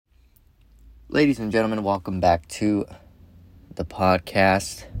Ladies and gentlemen, welcome back to the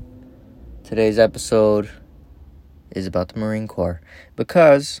podcast. Today's episode is about the Marine Corps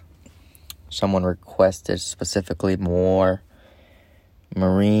because someone requested specifically more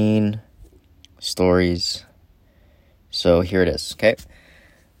Marine stories. So here it is, okay?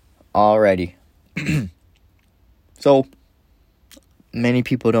 Alrighty. So, many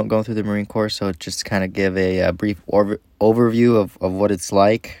people don't go through the Marine Corps, so just kind of give a brief overview of what it's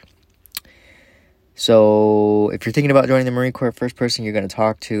like. So, if you're thinking about joining the Marine Corps, first person you're going to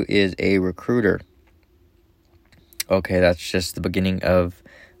talk to is a recruiter. Okay, that's just the beginning of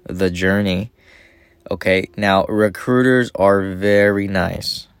the journey. Okay, now, recruiters are very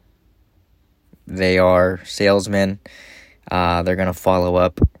nice. They are salesmen. They're going to follow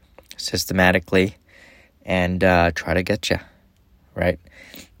up systematically and try to get you, right?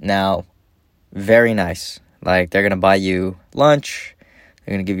 Now, very nice. Like, they're going to buy you lunch.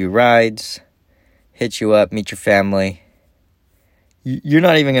 They're going to give you rides. Hit you up, meet your family. You're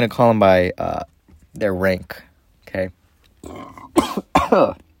not even going to call them by their rank, okay?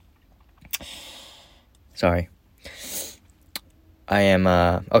 Sorry. I am,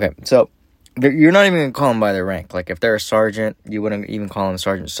 okay, so you're not even going to call them by their rank. Like, if they're a sergeant, you wouldn't even call them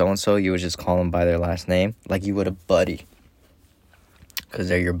Sergeant so-and-so. You would just call them by their last name, like you would a buddy. Because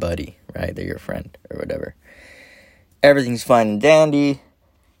they're your buddy, right? They're your friend or whatever. Everything's fine and dandy.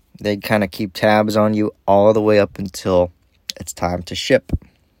 They kind of keep tabs on you all the way up until it's time to ship.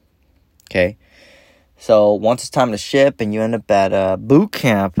 Okay? So, once it's time to ship and you end up at boot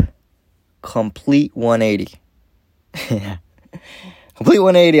camp, complete 180. Yeah. Complete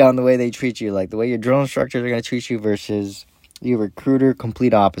 180 on the way they treat you. Like, the way your drill instructors are going to treat you versus your recruiter,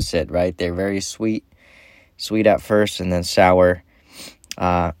 complete opposite, right? They're very sweet. Sweet at first and then sour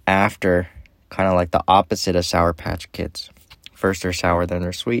after. Kind of like the opposite of Sour Patch Kids. First they're sour, then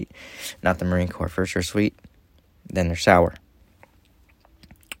they're sweet. Not the Marine Corps. First they're sweet, then they're sour.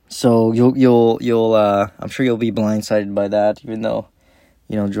 So you'll I'm sure you'll be blindsided by that, even though,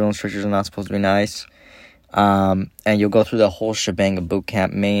 drill instructors are not supposed to be nice. And you'll go through the whole shebang of boot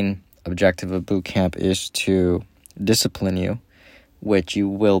camp. Main objective of boot camp is to discipline you, which you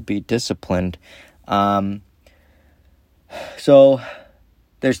will be disciplined. So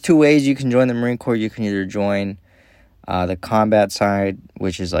there's two ways you can join the Marine Corps. You can either join the combat side,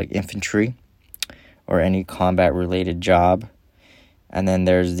 which is like infantry or any combat related job. And then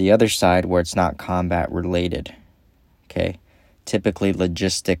there's the other side where it's not combat related. Okay. Typically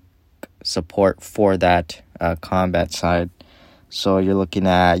logistic support for that combat side. So you're looking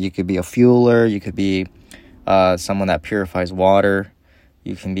at, you could be a fueler, you could be someone that purifies water,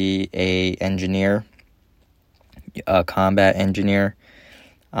 you can be a engineer, a combat engineer.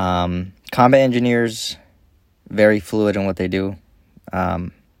 Combat engineers, very fluid in what they do,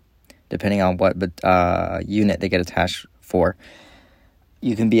 depending on what unit they get attached for.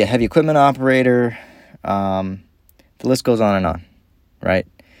 You can be a heavy equipment operator. The list goes on and on, right?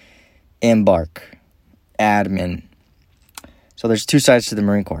 Embark, admin. So there's two sides to the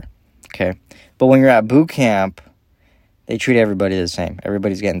Marine Corps, okay? But when you're at boot camp, they treat everybody the same.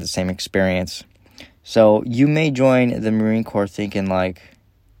 Everybody's getting the same experience. So you may join the Marine Corps thinking like,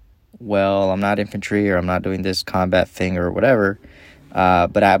 well, I'm not infantry or I'm not doing this combat thing or whatever.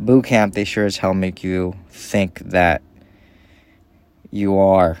 But at boot camp, they sure as hell make you think that you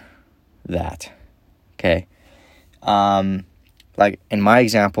are that. Okay. Like in my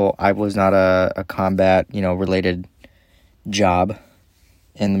example, I was not a combat, related job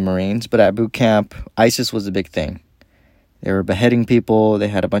in the Marines. But at boot camp, ISIS was a big thing. They were beheading people. They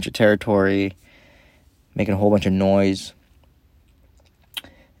had a bunch of territory, making a whole bunch of noise.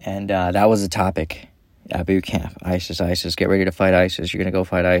 And that was the topic at boot camp. ISIS, get ready to fight ISIS. You're going to go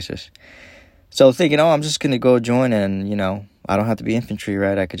fight ISIS. So thinking, I'm just going to go join and, I don't have to be infantry,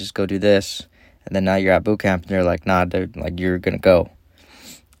 right? I could just go do this. And then now you're at boot camp and they're like, nah, dude, like you're going to go.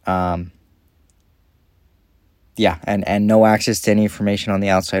 Yeah, and no access to any information on the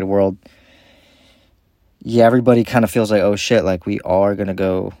outside world. Yeah, everybody kind of feels like, oh shit, like we are going to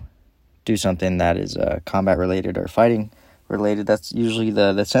go do something that is combat related or fighting related. That's usually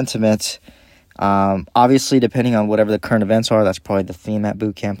the sentiment. Obviously, depending on whatever the current events are, that's probably the theme at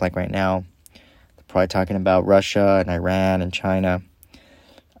boot camp. Like right now, they're probably talking about Russia and Iran and China,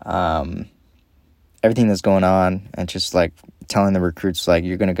 everything that's going on, and just like telling the recruits like,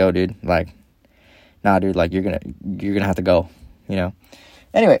 you're gonna go, dude. Like, nah, dude. Like you're gonna have to go.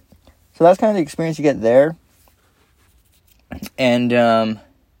 Anyway, so that's kind of the experience you get there, and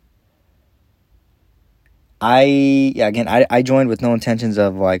I joined with no intentions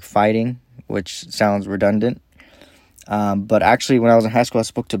of like fighting, which sounds redundant. But actually, when I was in high school, I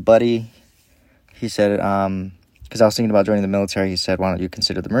spoke to Buddy. he said, because I was thinking about joining the military. He said, why don't you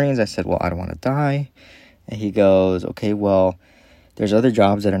consider the Marines? I said, well, I don't want to die. And he goes, okay, well, there's other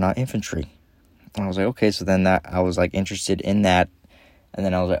jobs that are not infantry. And I was like, okay, so then I was like interested in that. And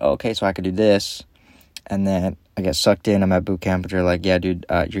then I was like, okay, so I could do this. And then I get sucked in. I'm at boot camp, and they're like, yeah, dude,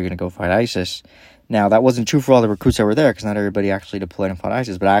 you're going to go fight ISIS. Now, that wasn't true for all the recruits that were there, because not everybody actually deployed and fought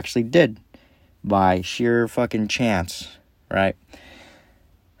ISIS, but I actually did by sheer fucking chance, right?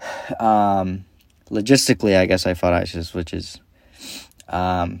 Logistically, I guess I fought ISIS, which is,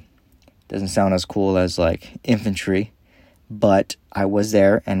 doesn't sound as cool as, like, infantry, but I was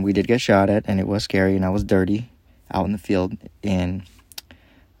there, and we did get shot at, and it was scary, and I was dirty out in the field in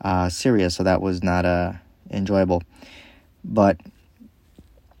Syria, so that was not enjoyable. But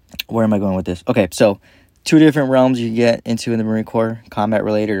where am I going with this? Okay, so 2 different realms you get into in the Marine Corps, combat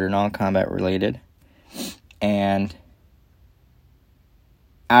related or non-combat related. And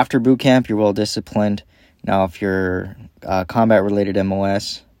after boot camp, you're well disciplined. Now, if you're combat related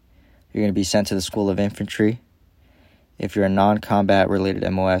MOS, you're going to be sent to the School of Infantry. If you're a non-combat related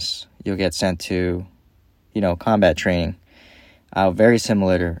MOS, you'll get sent to, combat training. Very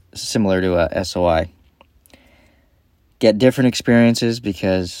similar to a SOI. Get different experiences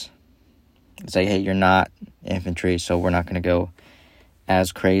because it's like, hey, you're not infantry, so we're not going to go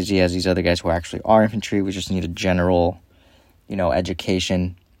as crazy as these other guys who actually are infantry. We just need a general,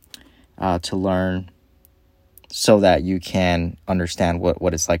 education to learn so that you can understand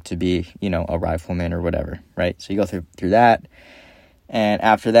what it's like to be, a rifleman or whatever, right? So you go through that. And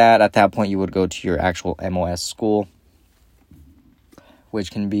after that, at that point, you would go to your actual MOS school, which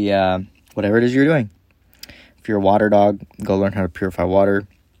can be whatever it is you're doing. If you're a water dog, go learn how to purify water.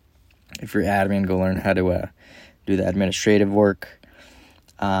 If you're admin, go learn how to do the administrative work.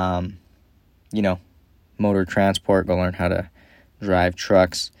 Motor transport, go learn how to drive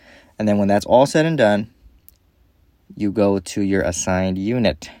trucks. And then when that's all said and done, you go to your assigned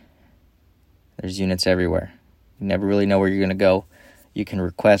unit. There's units everywhere. You never really know where you're going to go. You can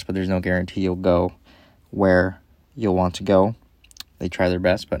request, but there's no guarantee you'll go where you'll want to go. They try their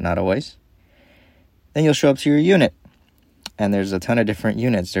best, but not always. Then you'll show up to your unit. And there's a ton of different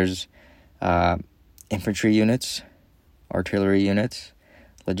units. There's infantry units, artillery units,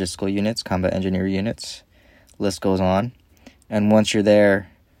 logistical units, combat engineer units. List goes on. And once you're there,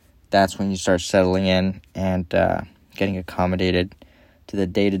 that's when you start settling in and getting accommodated to the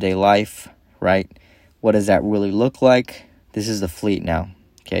day-to-day life, right? What does that really look like? This is the fleet now.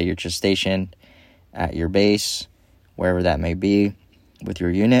 Okay, you're just stationed at your base, wherever that may be, with your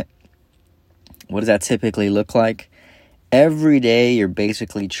unit. What does that typically look like? Every day, you're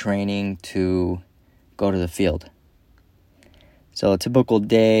basically training to go to the field. So a typical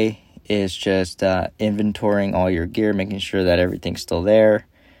day is just inventorying all your gear, making sure that everything's still there.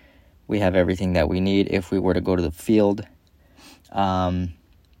 We have everything that we need if we were to go to the field. And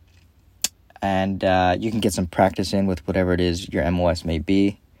you can get some practice in with whatever it is your MOS may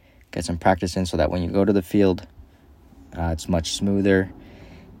be. Get some practice in so that when you go to the field, it's much smoother.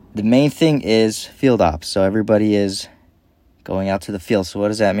 The main thing is field ops. So everybody is going out to the field. So what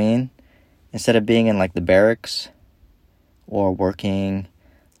does that mean? Instead of being in like the barracks or working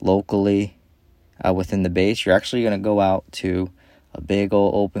locally within the base, you're actually going to go out to a big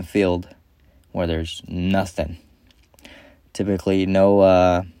old open field where there's nothing. Typically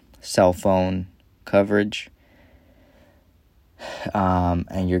no cell phone coverage.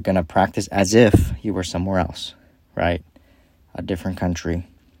 And you're going to practice as if you were somewhere else, right? A different country.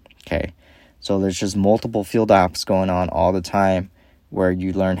 Okay. So there's just multiple field ops going on all the time where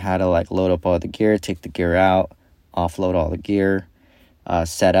you learn how to like load up all the gear, take the gear out, offload all the gear,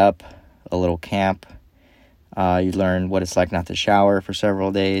 set up a little camp. You learn what it's like not to shower for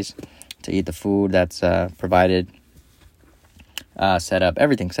several days, to eat the food that's provided, set up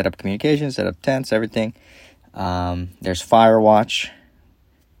everything, set up communication, set up tents, everything. There's fire watch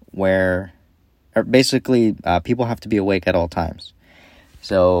where basically people have to be awake at all times.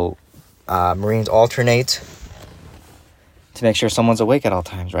 So Marines alternate to make sure someone's awake at all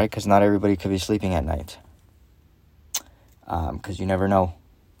times, right? Because not everybody could be sleeping at night. Because you never know.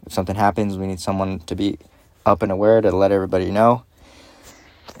 If something happens, we need someone to be up and aware to let everybody know.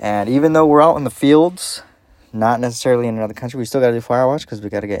 And even though we're out in the fields, not necessarily in another country, we still got to do fire watch because we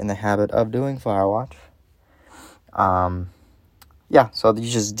got to get in the habit of doing fire watch. So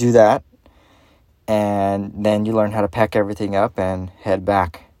you just do that. And then you learn how to pack everything up and head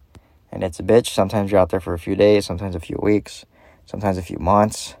back. And it's a bitch. Sometimes you're out there for a few days, sometimes a few weeks, sometimes a few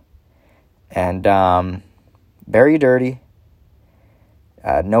months. And very dirty.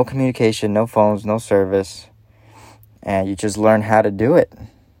 No communication, no phones, no service. And you just learn how to do it.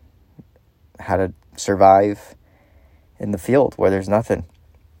 how to survive in the field where there's nothing,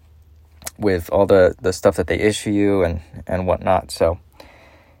 with all the stuff that they issue you and whatnot. So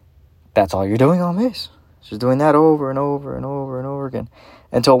that's all you're doing on base. Just doing that over and over and over and over again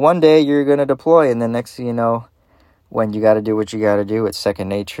until one day you're going to deploy, and then next thing you know, when you got to do what you got to do, it's second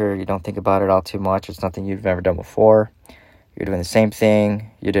nature. You don't think about it all too much. It's nothing you've never done before. You're doing the same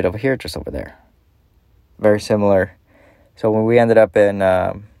thing you did over here, just over there. Very similar. So when we ended up in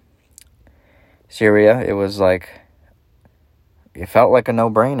Syria, it was like, it felt like a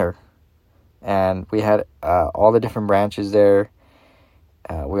no-brainer. And we had all the different branches there.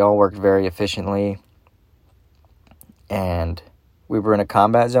 We all worked very efficiently. And we were in a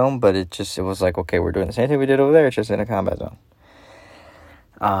combat zone, but it was like, okay, we're doing the same thing we did over there, it's just in a combat zone.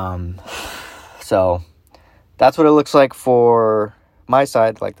 So that's what it looks like for my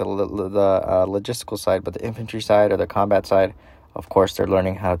side, like the logistical side. But the infantry side or the combat side, of course, they're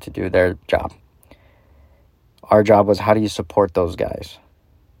learning how to do their job. Our job was, how do you support those guys?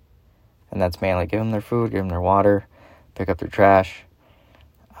 And that's mainly give them their food, give them their water, pick up their trash,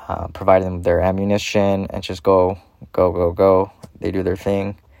 provide them with their ammunition, and just go. They do their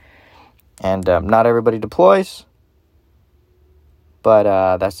thing. And not everybody deploys,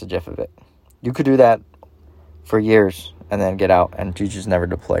 but that's the gist of it. You could do that for years and then get out, and you just never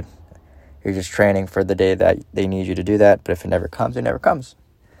deployed. You're just training for the day that they need you to do that, but if it never comes, it never comes.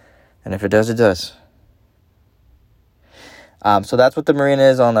 And if it does, it does. So that's what the Marine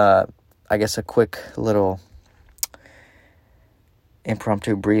is on a quick little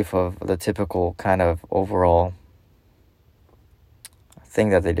impromptu brief of the typical kind of overall thing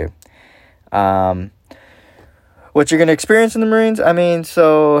that they do. What you're going to experience in the Marines,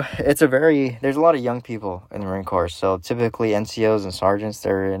 so there's a lot of young people in the Marine Corps. So typically NCOs and sergeants,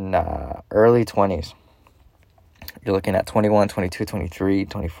 they're in early 20s. You're looking at 21, 22, 23,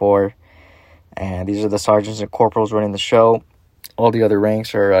 24. And these are the sergeants and corporals running the show. All the other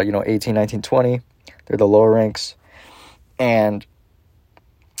ranks are, 18, 19, 20. They're the lower ranks. And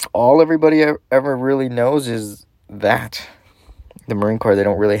all everybody ever really knows is that. The Marine Corps, they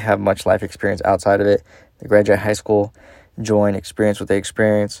don't really have much life experience outside of it. They graduate high school, join, experience what they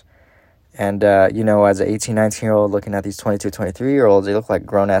experience. And, as an 18, 19-year-old looking at these 22, 23-year-olds, they look like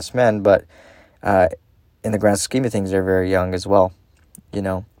grown-ass men. But in the grand scheme of things, they're very young as well,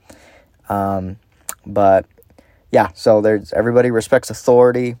 But, yeah, so everybody respects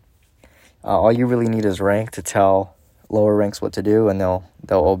authority. All you really need is rank to tell lower ranks what to do, and they'll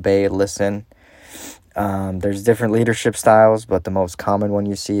obey, listen. There's different leadership styles, but the most common one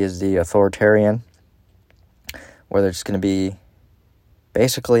you see is the authoritarian, where they're just going to be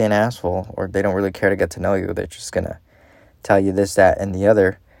basically an asshole, or they don't really care to get to know you. They're just going to tell you this, that, and the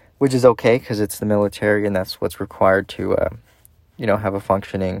other, which is okay because it's the military and that's what's required to, have a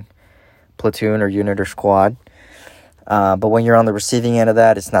functioning platoon or unit or squad. But when you're on the receiving end of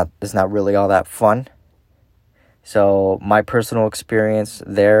that, it's not really all that fun. So my personal experience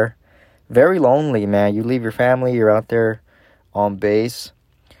there, very lonely, man. You leave your family, you're out there on base,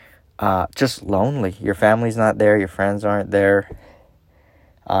 just lonely. Your family's not there, your friends aren't there.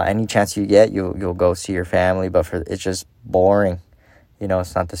 Any chance you get, you'll go see your family, but it's just boring.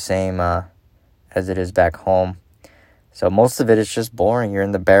 It's not the same as it is back home. So most of it is just boring. You're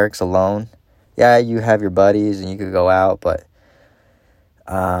in the barracks alone. Yeah, you have your buddies and you could go out, but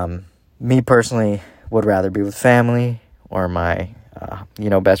me personally would rather be with family or my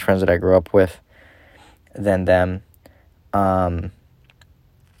best friends that I grew up with than them.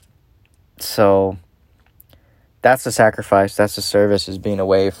 So that's the sacrifice. That's the service, is being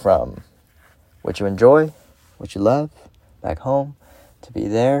away from what you enjoy, what you love, back home, to be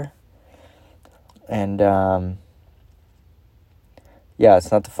there. And,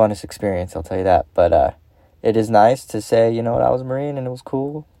 it's not the funnest experience, I'll tell you that. But it is nice to say, I was a Marine and it was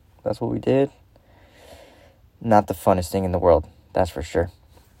cool. That's what we did. Not the funnest thing in the world, that's for sure.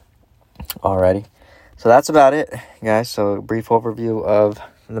 Alrighty. So that's about it, guys. So a brief overview of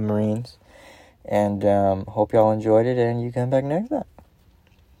the Marines. And hope y'all enjoyed it and you come back next time.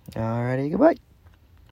 Alrighty, goodbye.